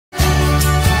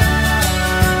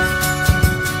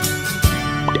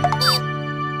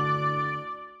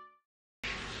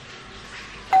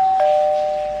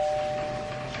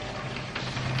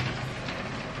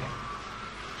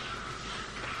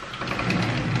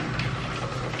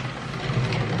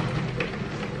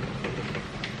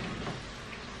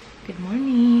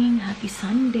morning! Happy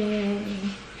Sunday!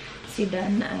 Si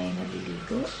Dan ay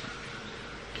naliligo.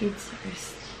 Kids are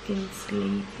still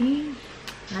sleeping.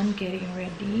 I'm getting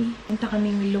ready. Punta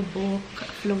kaming LOBOC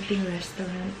floating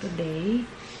restaurant today.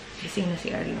 Gising na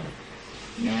si Arlo.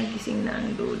 Nagising na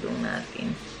ang dudong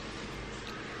natin.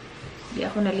 Di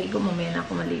ako naligo. Mamaya na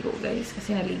ako maligo, guys.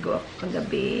 Kasi naligo ako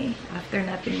kagabi. After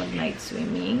natin mag-night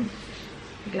swimming.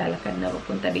 Naglalakad na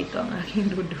papunta dito ang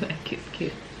aking dudong.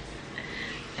 Cute-cute.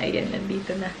 Ayan,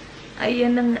 nandito na.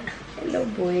 Ayan na nga. Hello,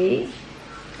 boy.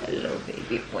 Hello,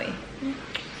 baby boy.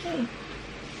 Hey.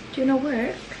 Do you know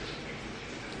work?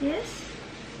 Yes?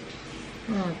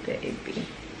 Oh, baby.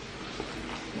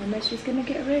 Mama, she's gonna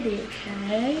get ready,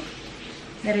 okay?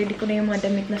 Na-ready ko na yung mga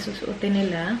damit na susuotin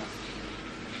nila.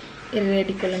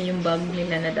 I-ready ko lang yung bag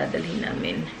nila na dadalhin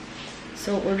namin.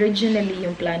 So, originally,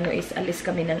 yung plano is alis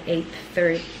kami ng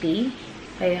 8:30.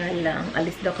 Kaya lang,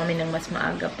 alis daw kami ng mas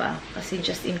maaga pa. Kasi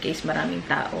just in case maraming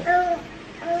tao.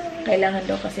 Kailangan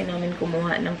daw kasi namin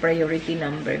kumuha ng priority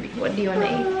number. What do you wanna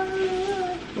eat?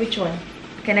 Which one?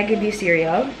 Can I give you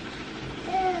cereal?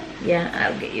 Yeah,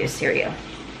 I'll get you cereal.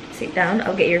 Sit down,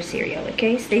 I'll get your cereal,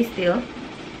 okay? Stay still.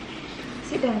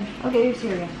 Sit down, I'll get your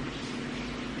cereal.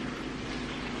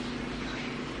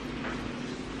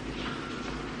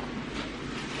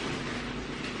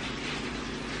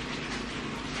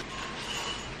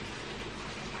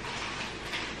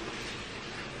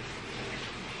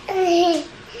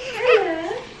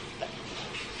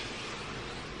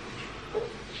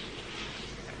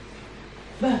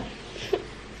 Ba?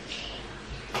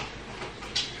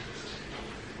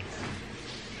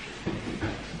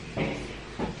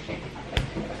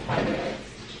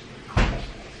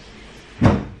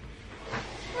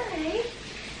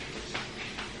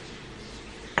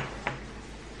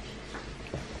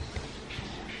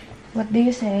 What do you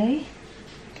say?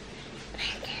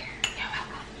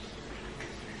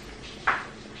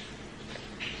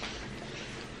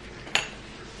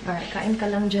 Alright, kain ka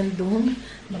lang dyan doon.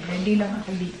 Mag-ready lang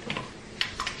ako dito.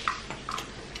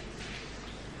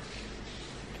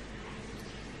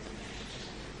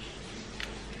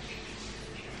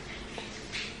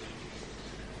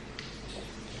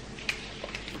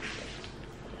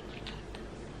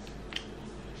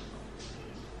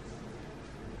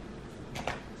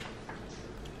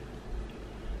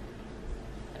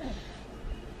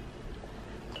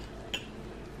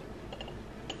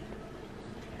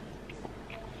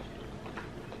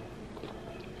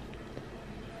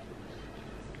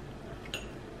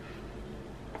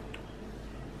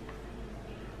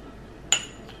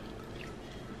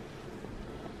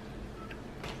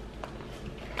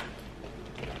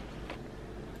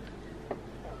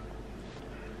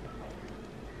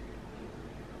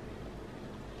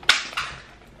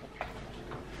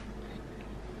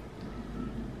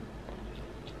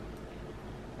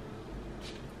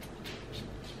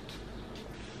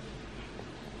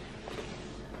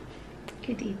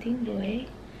 Good eating, boy.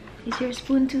 Is your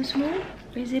spoon too small?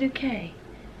 Or is it okay?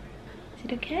 Is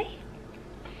it okay?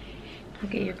 I'll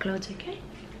get your clothes, okay?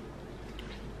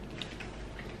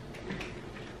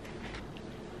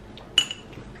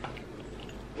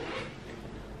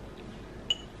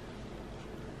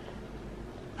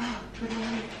 Oh, what do you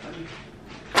want?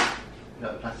 You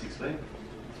got the plastic spoon?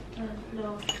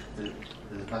 No. There's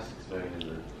a plastic spoon in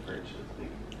the fridge, I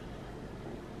think.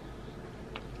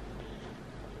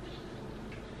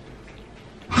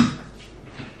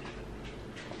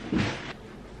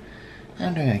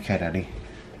 I'm doing okay, Daddy.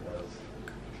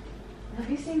 Have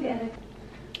you seen the other?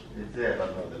 It's there,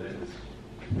 but not the lid.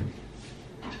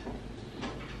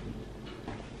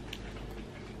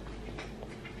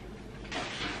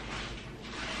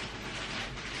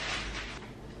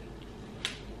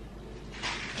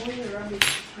 All your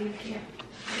rubbish leave here.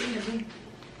 Put in the bin.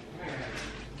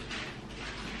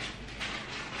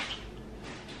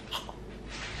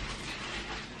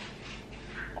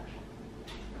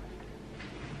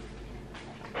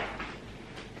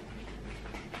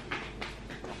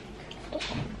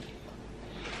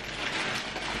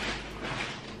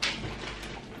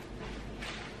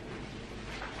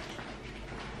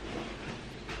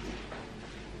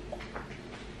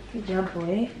 Good job,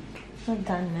 boy. Well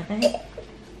done, man.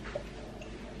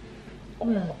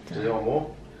 Well done. Do you want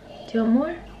more? Do you want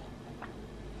more?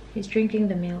 He's drinking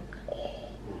the milk.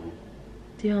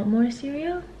 Do you want more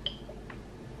cereal?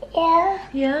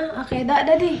 Yeah. Yeah? Okay,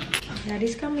 Daddy.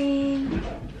 Daddy's coming.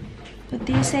 What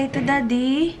do you say to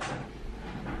Daddy?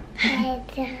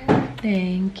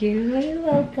 Thank you. You're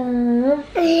welcome.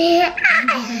 Baby.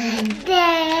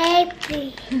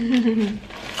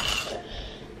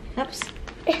 Oops.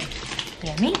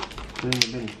 Yummy.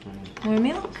 More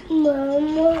milk?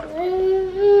 Mama.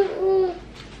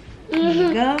 There you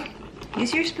go.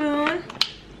 Use your spoon.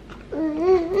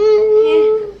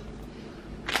 Yeah.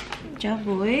 Good job,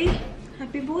 boy.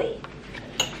 Happy boy.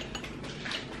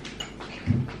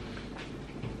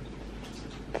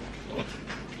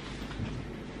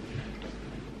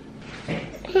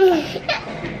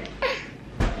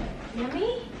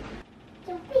 Yummy?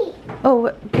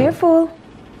 Oh, careful.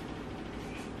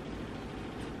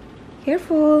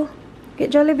 Careful. Get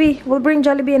Jollibee. We'll bring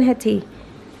Jollibee and Hetty.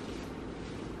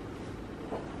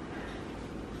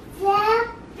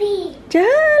 Zappy.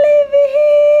 Jollibee!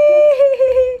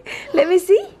 Let me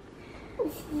see.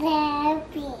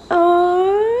 Zappy.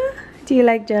 Oh, do you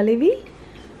like Jollibee?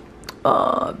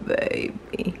 Oh,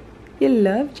 baby. You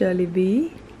love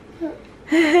Jollibee?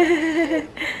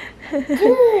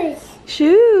 Juice.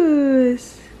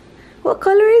 Shoes. What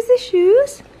color is the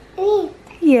shoes? Green.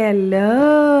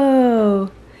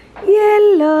 Yellow.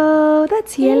 Yellow.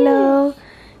 That's yellow.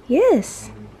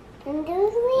 Yes. And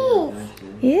those wings.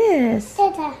 Yes.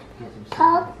 That's a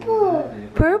purple.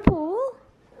 Purple.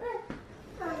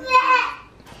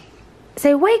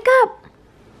 Say, wake up.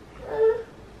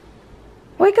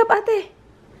 Wake up, ate.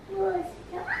 What?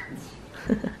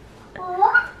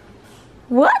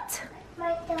 What?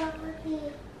 My dog would be.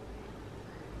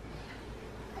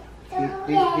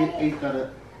 Eight got it.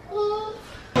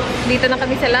 Dito na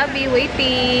kami sa lobby,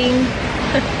 waiting.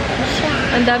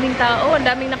 Ang daming tao, ang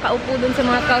daming nakaupo dun sa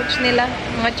mga couch nila,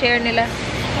 mga chair nila.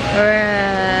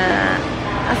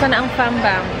 Asa na ang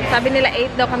fambam? Sabi nila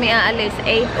 8 daw kami aalis,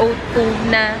 8:02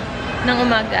 na ng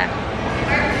umaga.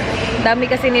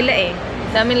 Dami kasi nila eh.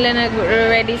 Dami nila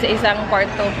nag-ready sa isang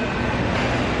kwarto.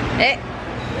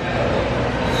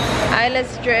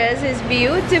 Isla's dress is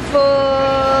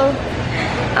beautiful.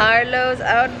 Arlo's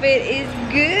outfit is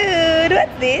good.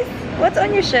 What's this? What's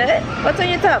on your shirt? What's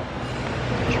on your top?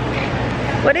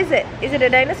 What is it? Is it a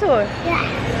dinosaur? Yeah.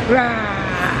 Rah!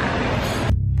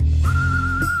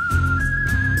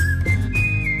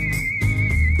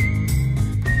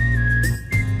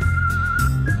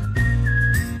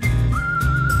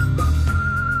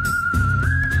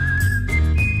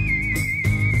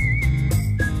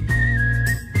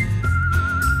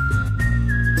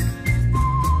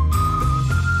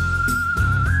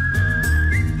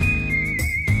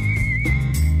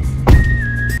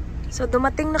 So,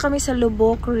 dumating na kami sa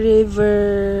LOBOC River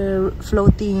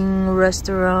Floating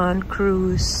Restaurant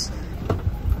Cruise.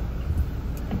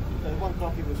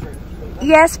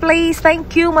 Yes, please.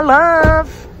 Thank you, my love.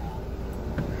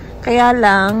 Kaya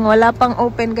lang, wala pang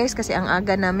open, guys, kasi ang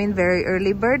aga namin, very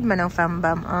early bird man ang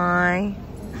fambam. Ay.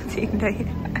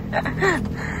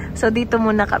 So, dito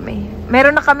muna kami.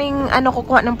 Meron na kaming,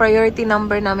 kukuha ng priority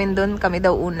number namin doon. Kami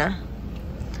daw una.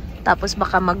 Tapos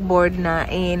baka mag-board na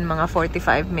in mga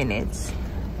 45 minutes.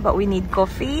 But we need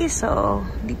coffee, so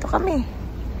dito kami.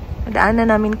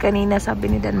 Nadaanan namin kanina, sabi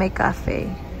ni Dan may cafe.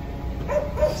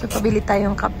 So pabili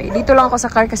tayong kape. Dito lang ako sa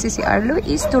car kasi si Arlo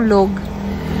is tulog.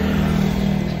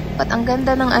 But ang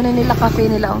ganda ng nila, cafe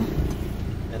nila. Oh.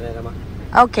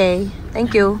 Okay,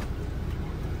 thank you.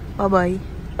 Bye-bye.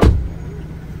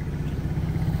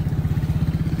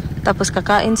 Tapos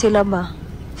kakain sila ba?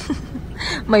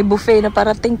 May buffet na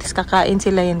parating, tapos kakain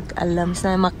sila yan. Alam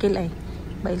sa makil ay.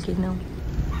 Bail kinaw.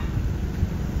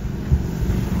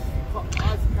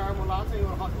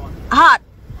 Hot!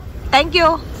 Thank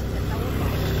you!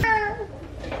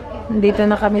 Dito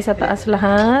na kami sa taas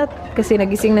lahat. Kasi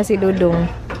nagising na si Dudong.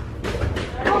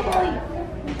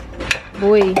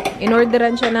 Boy,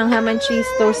 in-orderan siya ng ham and cheese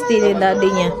toasty ni daddy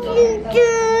niya.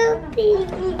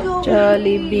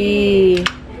 Jollibee.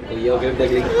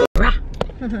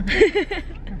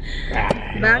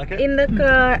 Back in the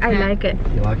car. I like it.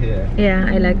 You like it? Yeah,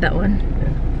 I like that one.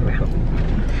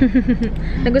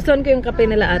 Nagustuhan ko yung kape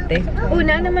nila ate.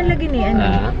 Una naman lagi ni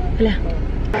ano. Hala.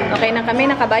 Okay na kami,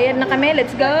 nakabayad na kami.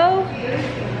 Let's go.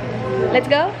 Let's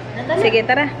go. Sige,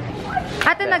 tara.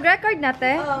 Ate, nag-record na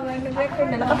ate? Oo, nag-record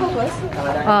na. Nakapokus?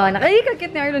 Oo,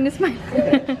 nakikakit ni Arlon ni Smile.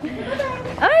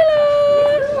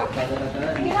 Arlon!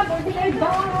 Bye!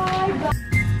 Bye!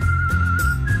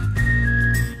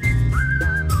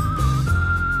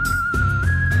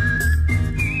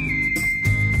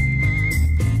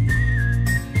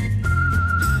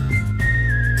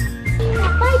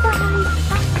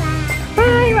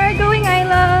 Where are you going,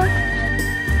 Isla?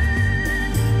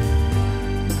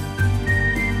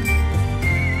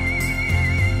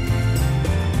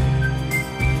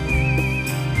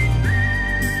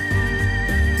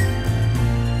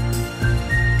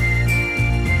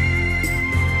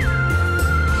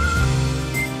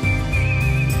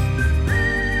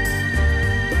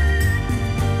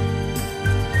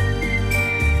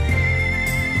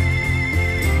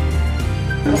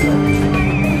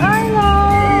 Hello!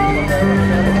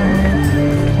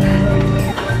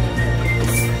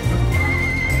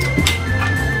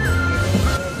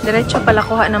 Diretso pala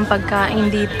kuha ng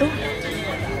pagkain dito.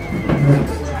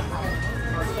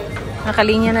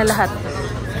 Nakalinya na lahat.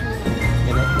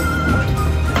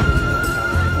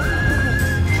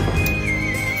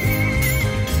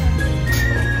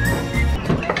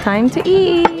 Time to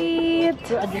eat!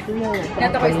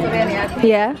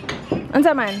 Yeah?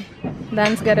 Unsa man?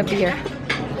 Dan's got a beer.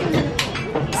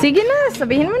 Sige na,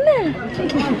 sabihin mo na.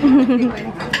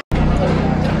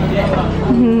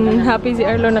 Happy si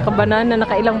Arlo, naka-banana,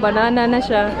 nakailang banana na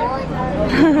siya.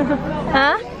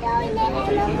 Huh?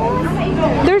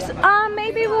 There's,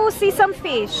 maybe we'll see some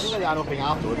fish.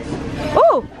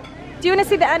 Oh! Do you want to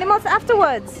see the animals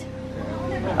afterwards?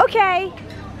 Okay.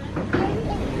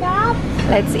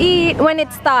 Let's eat. When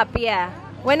it stops, yeah.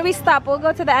 When we stop, we'll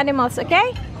go to the animals,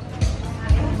 okay?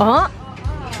 Oh!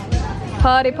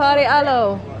 Party, party,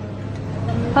 alo.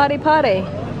 Party, party.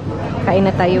 Kain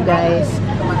na tayo, guys.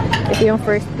 Ito yung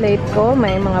first plate ko.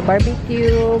 May mga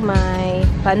barbecue, may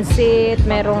pansit,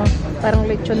 merong parang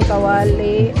lechon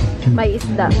kawali, may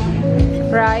isda,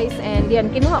 rice, and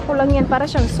yan. Kinuha ko lang yan para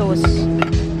siyang sauce.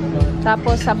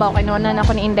 Tapos sabaw. Kinuha na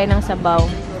ako ni Inday ng sabaw.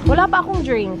 Wala pa akong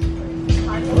drink.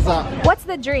 What's that? What's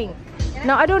the drink?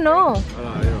 No, I don't know.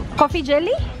 Coffee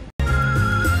jelly?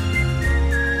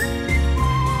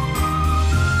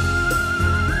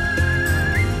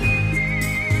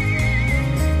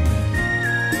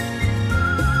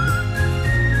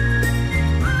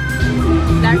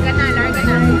 Larga na, larga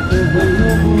na.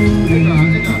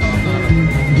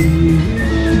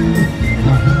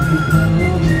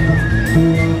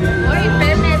 Uy,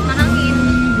 fairness, mahangin.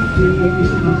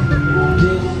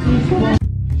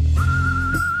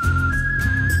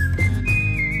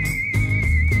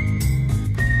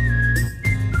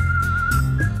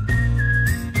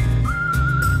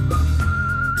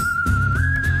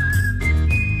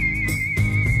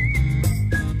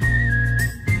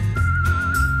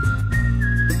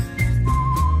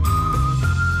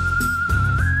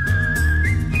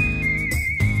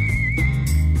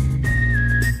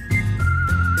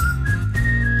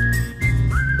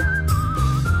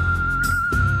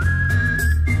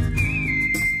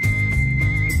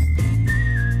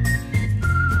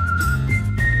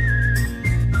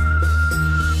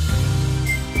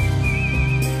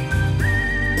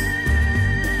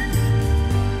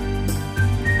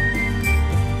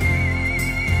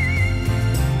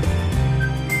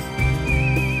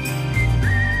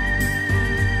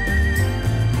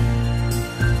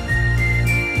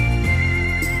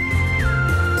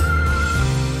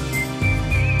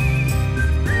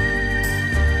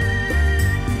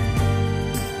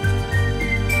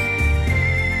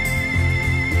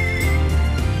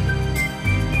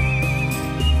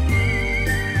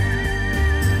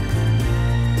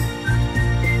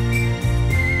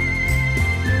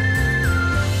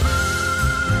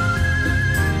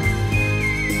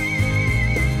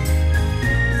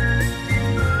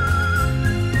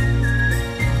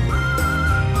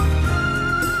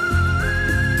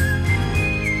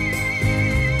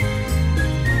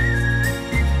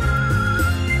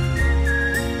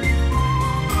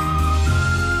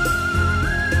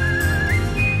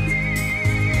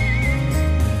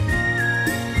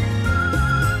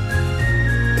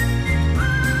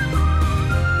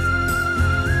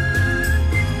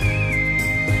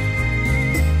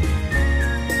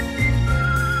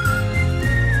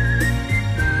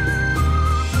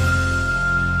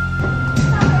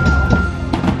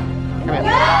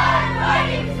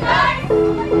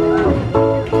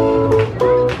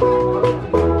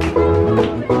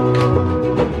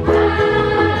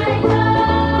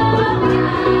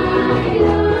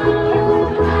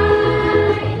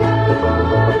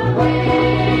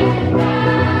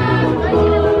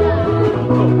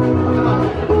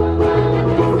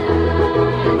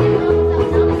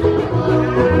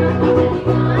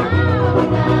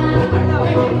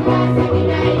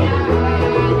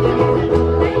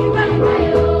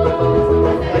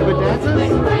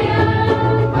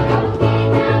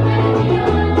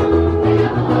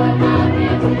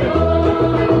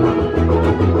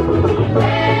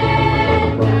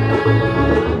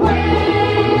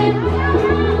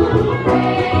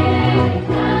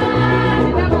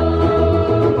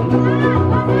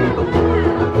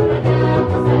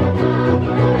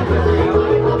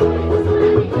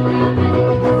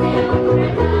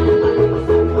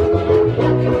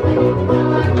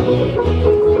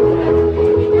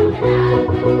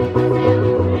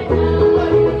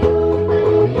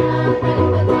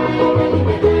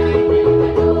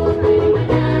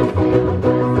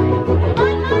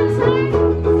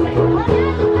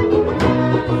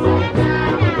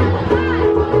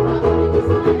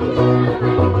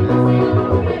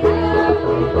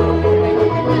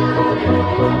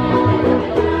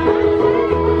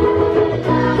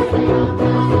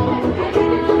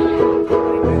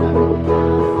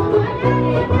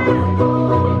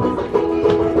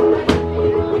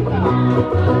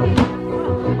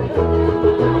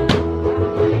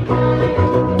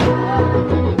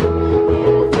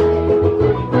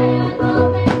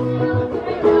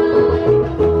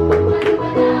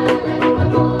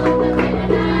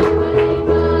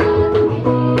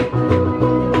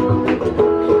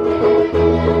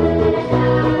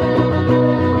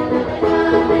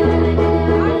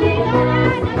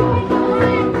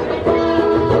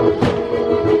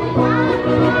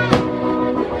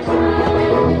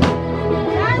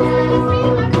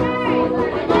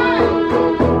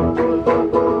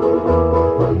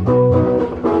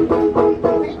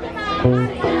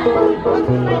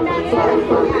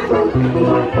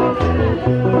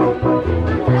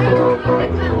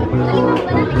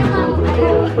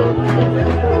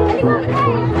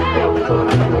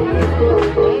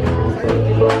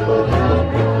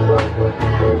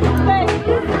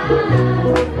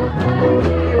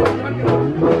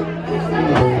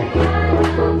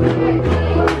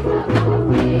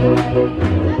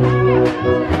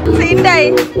 Sinday!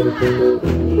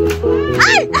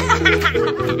 Ay!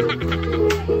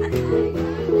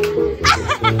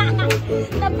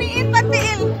 Napiit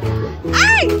patiil!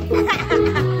 Ay!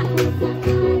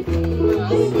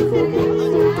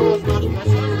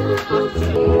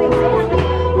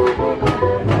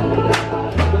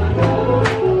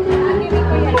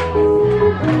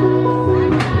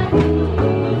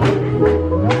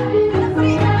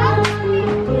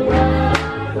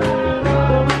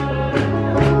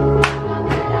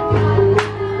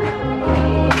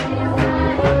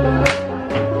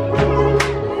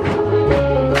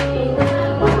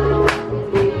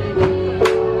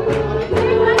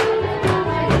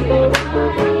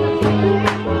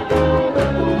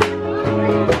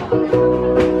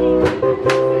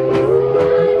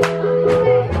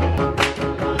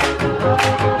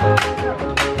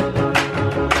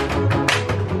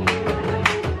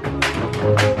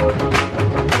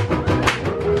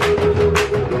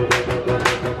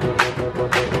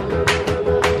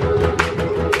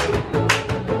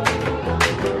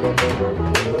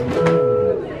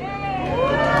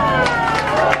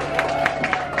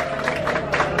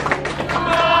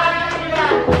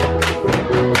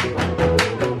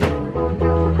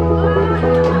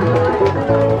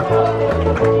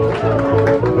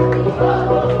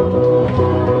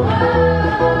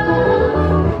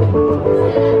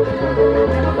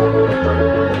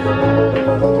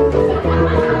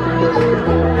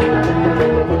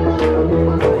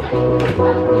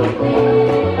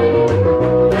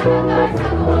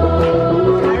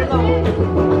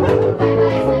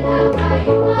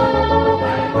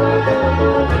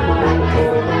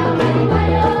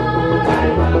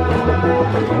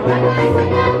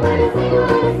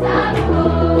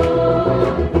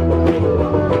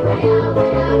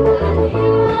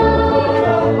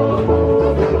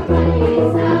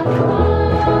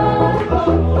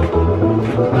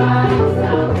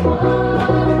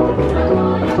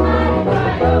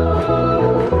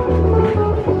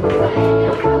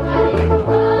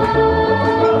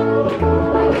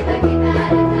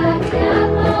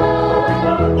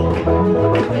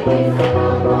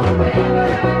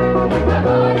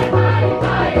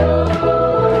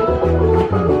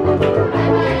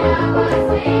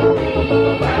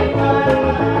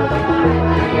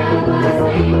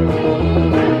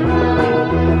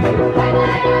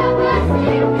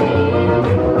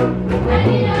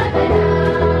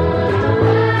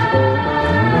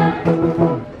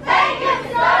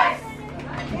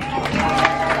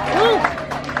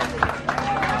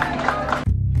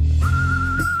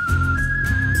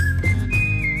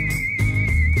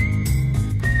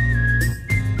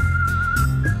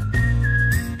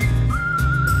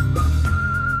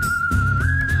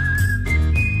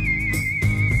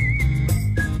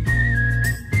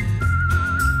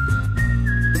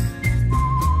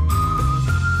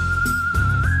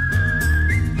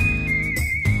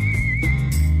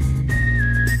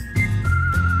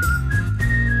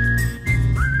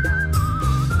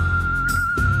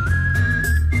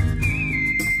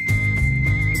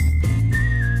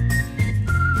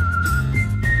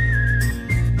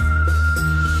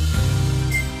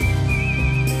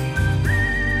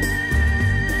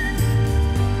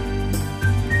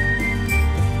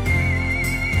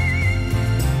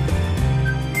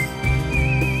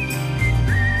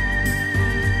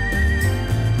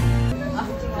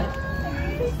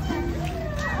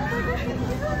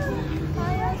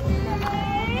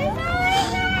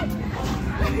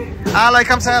 Hello,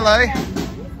 come say hello.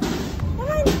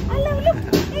 Hello, look,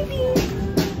 baby.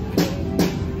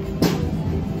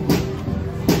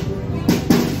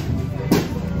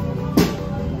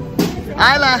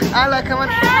 Isla, come on.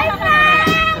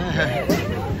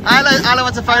 Isla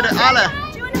wants a photo. Isla.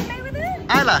 Do you want to play with it?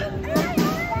 Isla.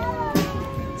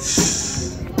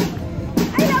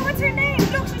 Isla, what's her name?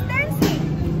 Look, she's dancing.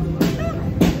 Look.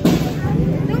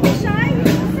 Don't be shy.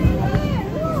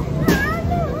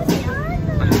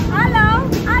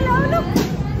 Hello, look.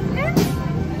 Dance.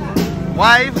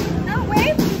 Wave. No,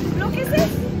 wave. Look, is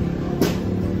it?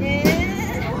 Yeah.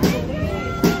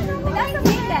 That's a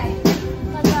big day.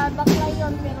 Bakla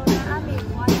yun, pero naamin.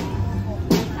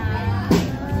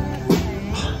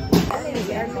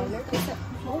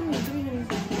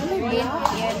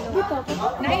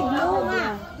 Night blue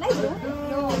nga. Light blue?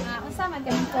 Blue nga. Unsa man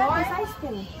din? Size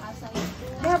ko.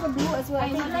 They have a blue as well. I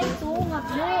think light 2 nga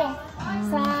blue.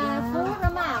 Sa 4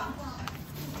 naman.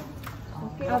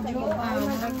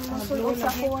 Blue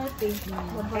sa 40.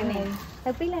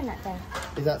 Tagpila na ta.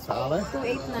 Is that for Isla?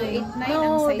 289.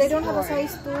 No, they don't have a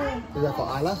size 2. Is that for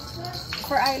Isla?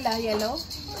 For Isla, yellow.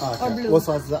 Oh, okay. Or blue? What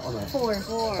size is that one then? 4.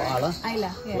 For Isla?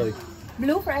 Isla, yeah. Blue.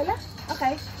 Blue for Isla?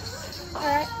 Okay.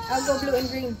 Alright, I'll go blue and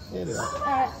green. Yeah, do that.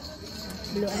 Alright.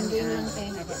 Blue and green lang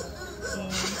tayo.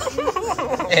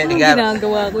 Ano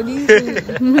ginagawa ko dito?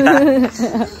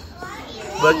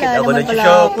 Bakit ako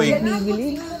nag-shopping?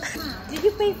 Did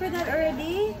you pay for that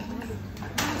already?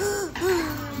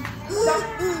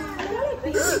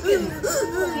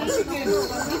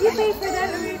 Did you pay for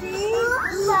that already?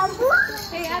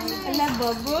 Hey, Ala,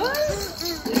 bubble?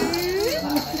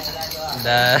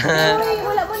 Uy,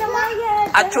 wala mo na mayad.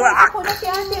 Atrak! Ako na si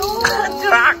ate, oh.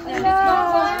 Atrak!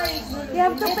 Ala. You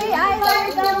have to pay Isla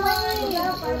the money.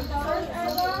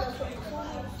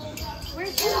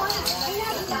 Where's the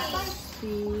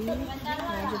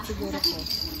Magill siguro ko.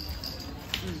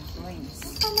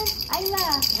 Isla.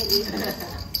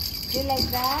 You like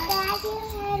that? Daddy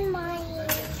had money.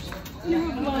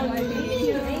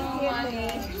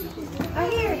 Oh,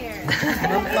 here.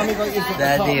 Mommy got you.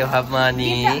 Daddy, you have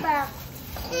money. I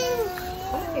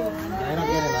don't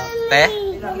get it out. Te?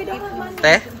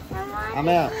 Te?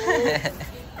 I'm out.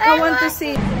 I want to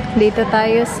see. Dito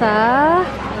tayo sa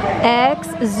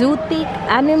Exotic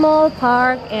Animal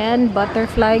Park and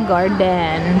Butterfly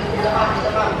Garden.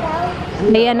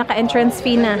 Ayan, naka-entrance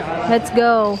fee na. Let's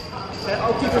go.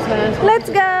 Let's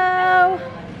go!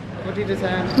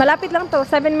 Malapit lang to.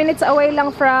 7 minutes away lang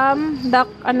from the,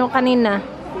 ano kanina.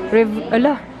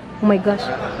 Ala. Oh my gosh.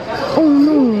 Oh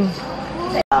no.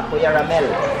 Kuya Ramel.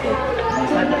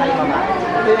 Start na kayo mama.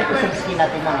 Ito yung episode skin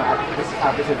natin mga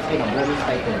episode skin ng Brothers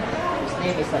Titan. His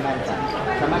name is Samantha.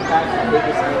 Samantha is the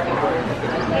biggest snake ever in the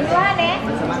Philippines.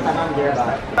 Samantha ma'am, dear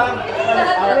ba?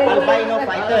 Albino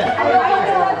python.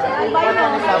 What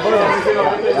one is the Bohol?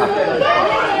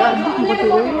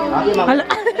 Okay mama.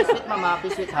 Sweet mama,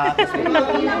 please sweet ha.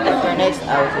 For next,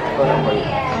 I will take a photo for you.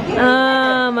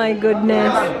 Ah, my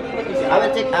goodness. I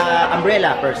will take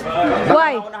umbrella first.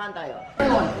 Why? Unahan tayo.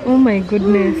 Oh my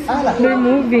goodness. They're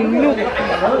moving. Look.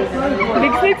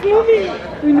 Big snake's moving.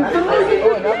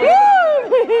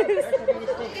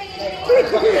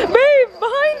 Babe,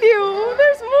 behind you.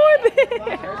 There's more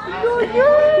there.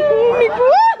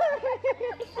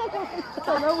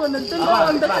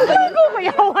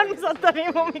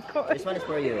 This one is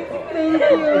for you. Thank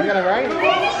you. You gonna ride?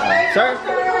 Sir?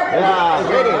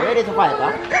 Ready to fight,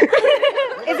 huh?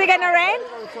 Is it gonna rain?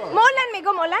 Maulan,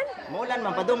 Migo, maulan? Maulan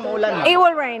man, padung maulan. It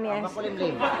will rain, yes.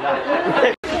 Makulimlim.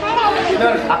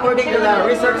 According to the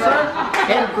researcher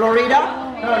in Florida,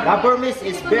 the Burmese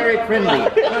is very friendly.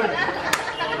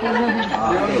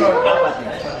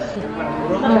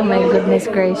 Oh my goodness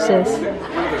gracious.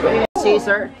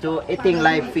 Caesar to eating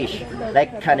live fish,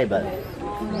 like cannibal.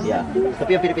 Yeah,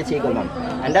 tapi yung Philippine Seagull, ma'am.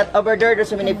 And that over there,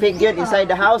 there's so many pigeons inside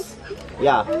the house.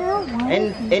 Yeah, in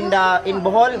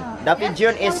Bohol, the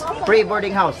pigeon is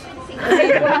pre-boarding house.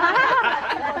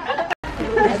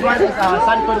 This one is a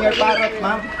sun conure parrot,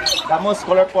 ma'am. The most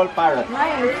colorful parrot.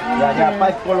 Yeah, there are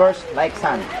 5 colors like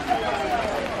sun.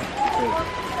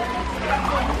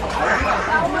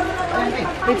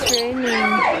 It's raining.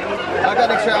 I got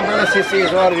an extra umbrella CC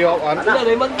as well. Do you want one?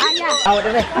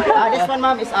 This one,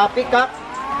 ma'am, is a peacock.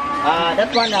 That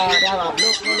one, they have a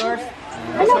blue colors.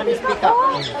 This one is peacock.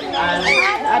 And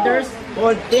others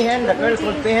called pihen, the girl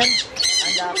called pihen.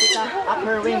 And the peacock up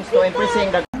her wings to impressing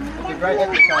the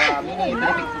dragon is a mini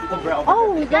Philippine cobra.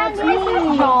 Oh, that's me.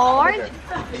 George.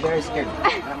 Very scared.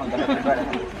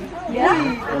 Yeah.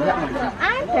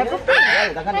 I'm Peppa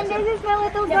Pig. And this is my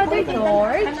little brother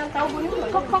George.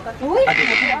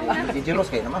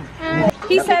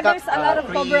 He said there's a lot of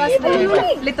cobras there.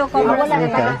 Little cobras.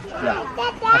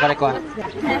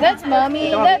 That's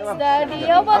mommy. That's daddy.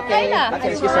 How about Isla?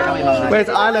 Where's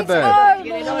Isla bird?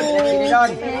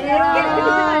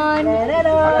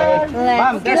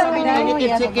 Ma'am, there's so many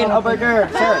native chicken over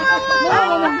there, sir.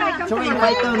 Chewing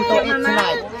python to eat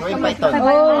tonight. Chewing python.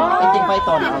 Eating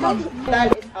python.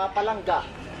 That is palangga.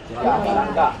 Yeah,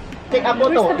 palangga. Take a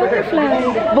photo.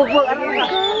 Bugbog.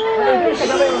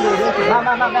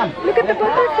 Ma'am. Look at the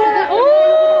butterfly.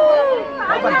 Oh!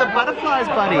 But the butterflies,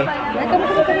 buddy.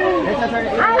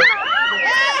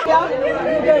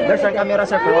 There's our camera,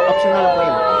 sir, pero optional po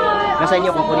yun. Nasa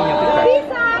inyo kung kunin yung picture.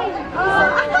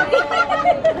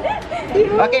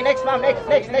 Okay, next ma'am.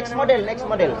 Next model.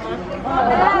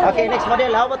 Okay, next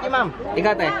model. How about you, ma'am?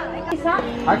 Ikaw, te.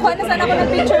 Kuha na sana ako ng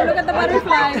picture. Look at the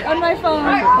butterfly on my phone.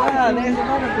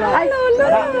 Ay,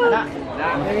 Lola.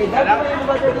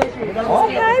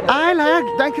 Isla,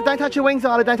 don't touch your wings,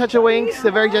 Isla. Don't touch your wings.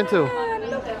 They're very gentle.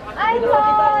 Ay,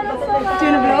 Lola. Do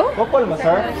you wanna blow? Couple mo,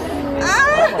 sir.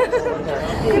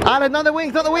 Isla, not the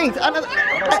wings, not the wings. Isla,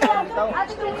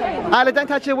 don't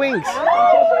touch your wings.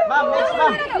 Ma'am, next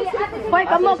ma'am. Hoy,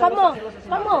 kamo.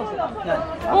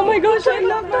 Oh my gosh, I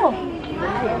love to.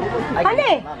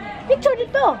 Ale, picture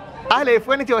dito. Isla, it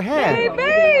went into your hair. Hey,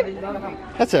 babe.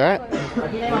 That's alright.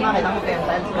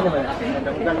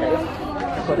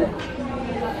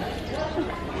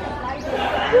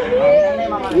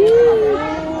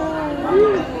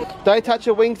 Don't touch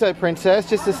your wings though, princess,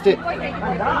 just a stick. Wow.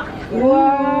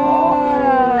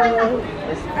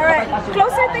 Alright,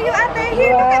 closer to you, ate.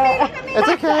 Here, look at me. It's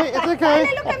okay, it's okay.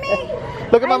 Look at me.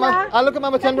 Look at mama. Look at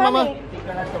mama, turn to mama.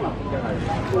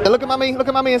 Look at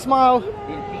mummy and smile.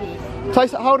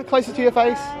 Hold it closer to your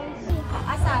face.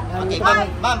 Okay,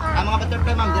 ma'am, ang mga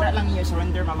butterfly ma'am, dira lang inyo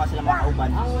surrender mama sila mga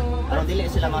kauban. Pero dili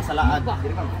sila mga salaad.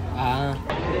 Diri ma'am.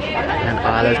 And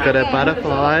Isla's got her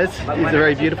butterflies. These are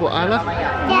very beautiful, Isla.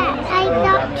 Yeah, I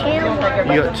got two.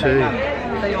 You got two.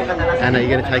 And are you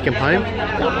going to take them home?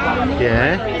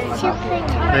 Yeah? So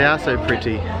pretty. They are so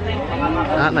pretty,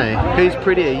 aren't they? Who's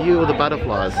prettier, you or the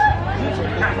butterflies?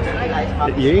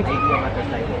 You?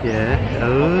 Yeah.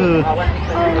 Oh.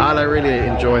 Isla really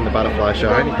enjoying the butterfly show,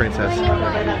 aren't you, princess?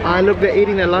 Oh, look, they're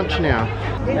eating their lunch now.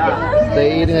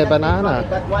 They're eating their banana.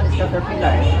 That one is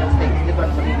caterpillar.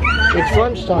 It's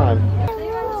lunchtime.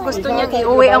 Gusto niya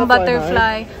iuwi ang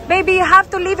butterfly. Baby, you have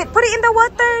to leave it. Put it in the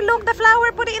water. Look, the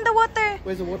flower. Put it in the water.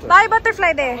 Where's the water? Bye,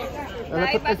 butterfly there.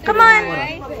 Come on.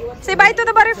 Say bye to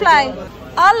the butterfly.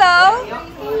 Hello.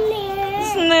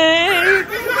 Snake.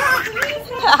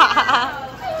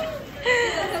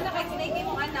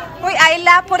 Uy,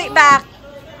 Isla, put it back.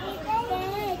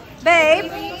 Babe,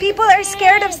 people are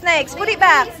scared of snakes. Put it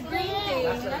back.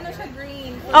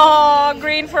 Oh,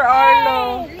 green for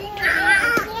Arlo.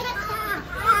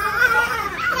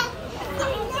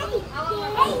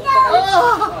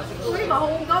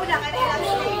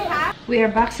 We are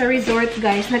back sa resort,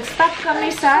 guys. Nag-stop kami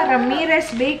sa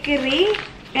Ramirez Bakery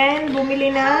and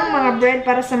bumili ng mga bread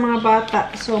para sa mga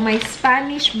bata. So, may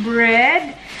Spanish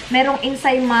bread, merong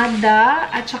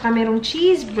ensaymada, at saka merong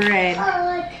cheese bread.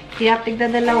 Kaya, tigda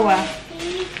dalawa.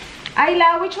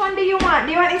 Ayla, which one do you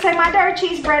want? Do you want ensaymada or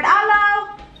cheese bread?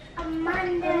 Ayla!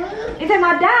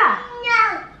 Ensaymada!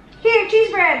 No. Here,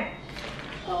 cheese bread!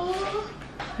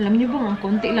 Alam niyo bang, ang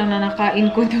konti lang na nakain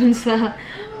ko dun sa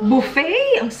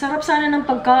buffet. Ang sarap sana ng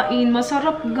pagkain.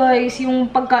 Masarap, guys,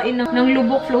 yung pagkain ng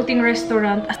LOBOC Floating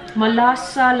Restaurant.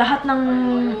 Malasa, lahat ng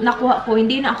nakuha ko.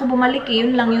 Hindi na ako bumalik eh.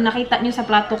 Yun lang yung nakita niyo sa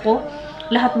plato ko.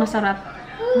 Lahat masarap.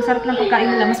 Masarap lang pagkain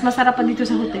nila. Mas masarap pa dito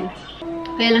sa hotel.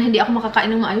 Kaya lang hindi ako makakain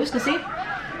ng maayos kasi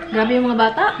grabe yung mga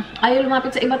bata. Ayaw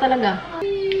lumapit sa iba talaga.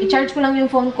 I-charge ko lang yung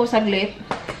phone ko saglit.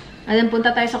 Alam,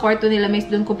 punta tayo sa kwarto nila. May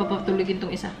doon ko papatulogin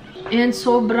tong isa. And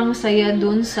sobrang saya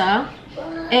dun sa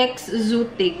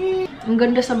exotic. Ang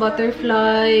ganda sa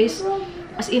butterflies.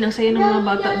 As in, ang saya ng mga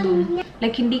bata dun.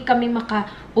 Like, hindi kami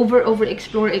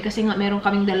maka-over-explore eh. Kasi nga, meron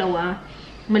kaming dalawa.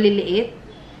 Maliliit.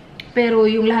 Pero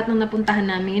yung lahat ng napuntahan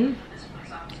namin,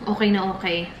 okay na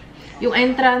okay. Yung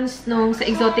entrance nung sa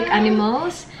exotic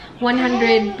animals,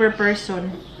 100 per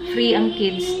person. Free ang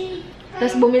kids.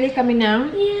 Tapos bumili kami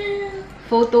ng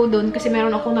photo dun. Kasi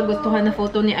meron akong nagustuhan na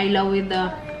photo ni Ayla with the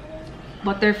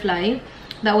butterfly.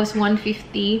 That was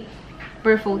 150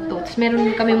 per photo. Tapos meron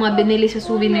kami mga binili sa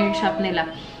souvenir shop nila.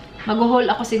 Mag-haul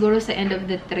ako siguro sa end of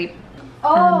the trip.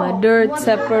 I'm a dirt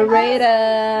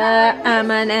separator. I'm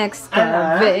an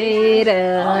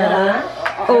excavator.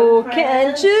 Oh,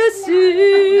 can't you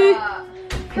see?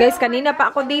 Guys, kanina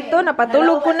pa ako dito.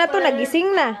 Napatulog ko na to.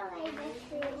 Nagising na.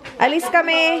 Alis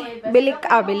kami. Bili.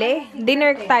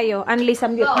 Dinner tayo. Unli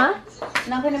samgyup, ha?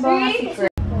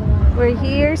 We're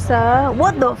here sa...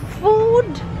 What the food?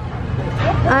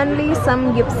 Only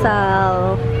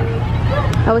samgyupsal.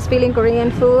 I was feeling Korean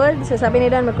food. So sabi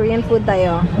ni Dan, mag-Korean food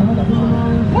tayo.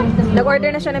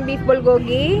 Nag-order na siya ng beef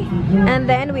bulgogi. And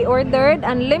then we ordered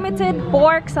unlimited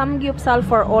pork samgyupsal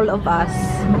for all of us.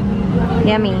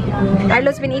 Yummy.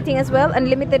 Arlo's been eating as well.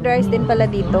 Unlimited rice din pala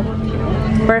dito.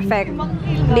 Perfect.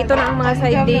 Dito na ang mga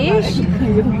side dish.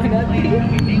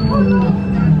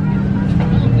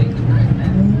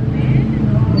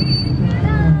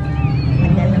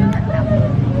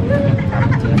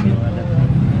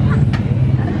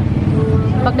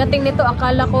 Pagdating nito,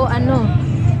 akala ko,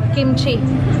 kimchi.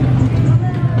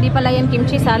 Hindi pala yan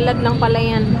kimchi, salad lang pala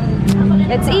yan.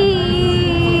 Let's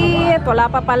eat! Wala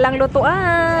pa palang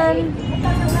lutuan.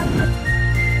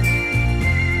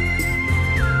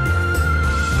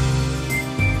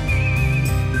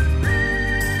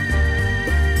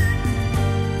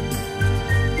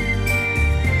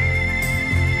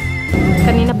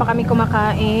 Kanina pa kami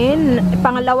kumakain.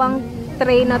 Pangalawang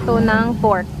tray na to ng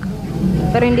pork.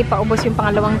 Pero hindi pa ubos yung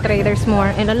pangalawang tray. There's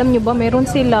more. And alam nyo ba, meron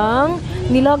silang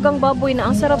nilagang baboy na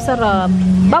ang sarap-sarap.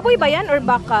 Baboy ba yan or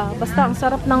baka? Basta ang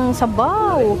sarap ng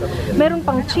sabaw. Meron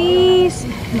pang cheese.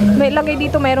 May lagay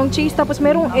dito, merong cheese. Tapos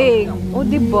merong egg. O,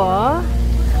 diba?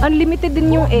 Unlimited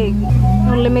din yung egg.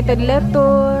 Unlimited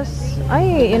lettuce.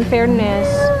 Ay, in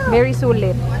fairness, very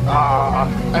sulit.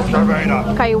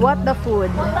 Kay what the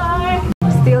food?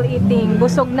 Still eating.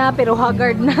 Busog na pero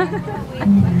haggard na.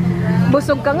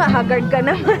 Busog ka nga, haggard ka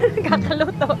naman.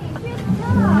 Kakaluto.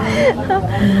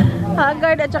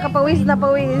 Haggard at saka pawis na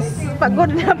pawis.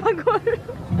 Pagod na pagod.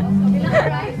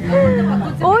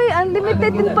 Uy,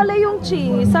 unlimited din pala yung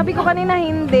cheese. Sabi ko kanina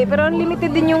hindi, pero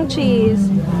unlimited din yung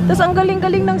cheese. Tapos ang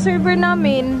galing-galing ng server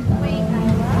namin.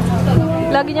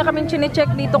 Lagi niya kaming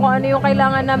chine-check dito kung ano yung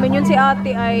kailangan namin. Yun si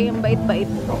ate ay, ang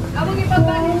bait-bait.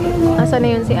 Asa na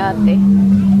yun si ate?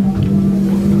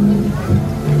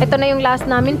 Ito na yung last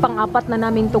namin, pang-apat na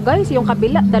namin to guys. Yung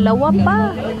kabila, dalawa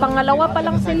pa. Pangalawa pa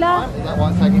lang sila.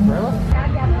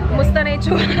 Musta na yung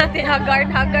tsura natin?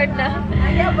 Haggard na.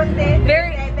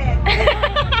 Very...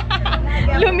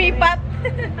 Lumipat.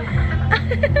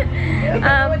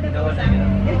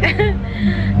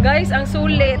 Guys, ang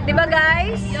sulit. Diba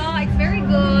guys? Yeah, it's very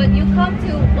good. You come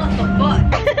to what the fuck?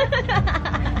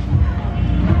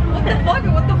 What the fuck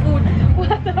or what the food?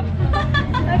 What the fuck?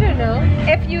 I don't know.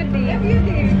 FUD.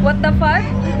 What the fuck?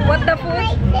 What the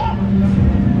food?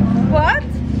 What?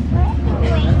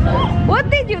 What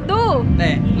did you do?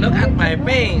 Hey, look at my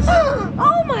face.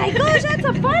 Oh my gosh, that's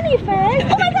a funny face.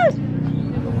 Oh my gosh.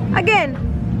 Again.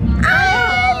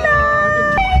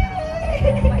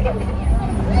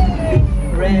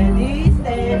 Ready,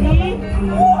 steady.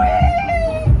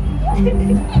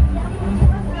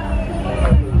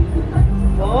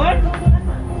 Four.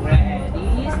 Ready,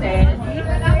 steady.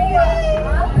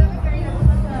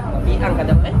 Biang ka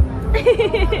daw eh.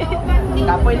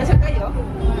 Tapoy na sa kayo.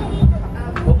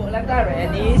 Bubo lang ka.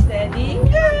 Ready, steady.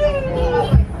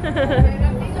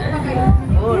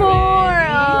 More.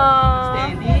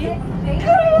 Steady.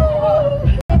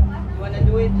 You wanna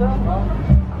do it, so?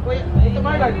 Wait, ito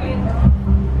ba lagi?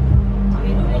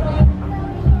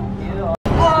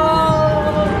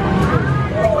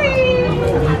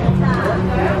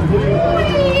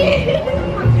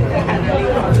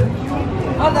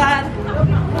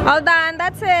 All done,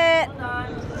 that's it.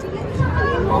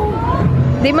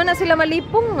 Di man na sila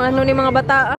malipong. Ano ni mga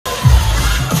bata?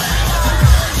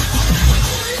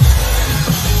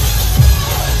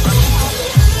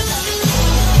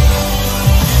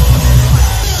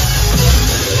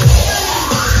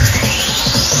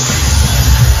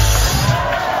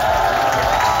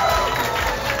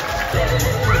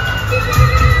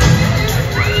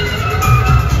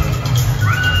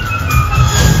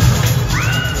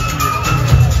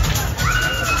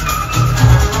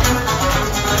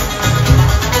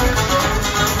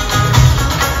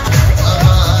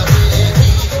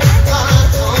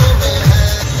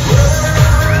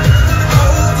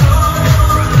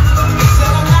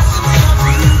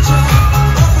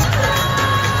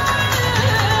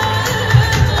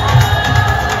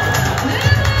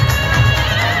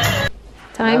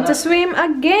 Time to swim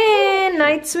again!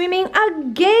 Night swimming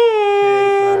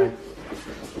again!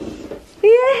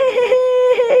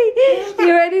 Yay!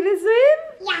 You ready to swim?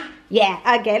 Yeah. Yeah,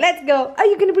 okay, let's go. Are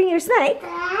you gonna bring your snake?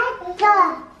 Go.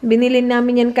 Binili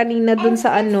namin yan kanina dun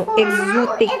sa ano,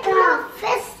 exotic. It's not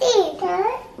fishy.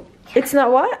 It's not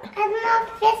what? It's not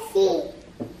fishy.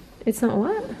 It's not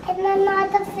what? It's not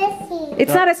a fishy.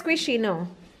 It's not a squishy, no.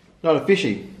 Not a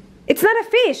fishy. It's not a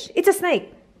fish. It's a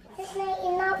snake. It's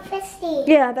not fishy.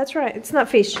 Yeah, that's right. It's not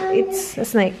fish. It's a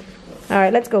snake. All right,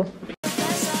 let's go.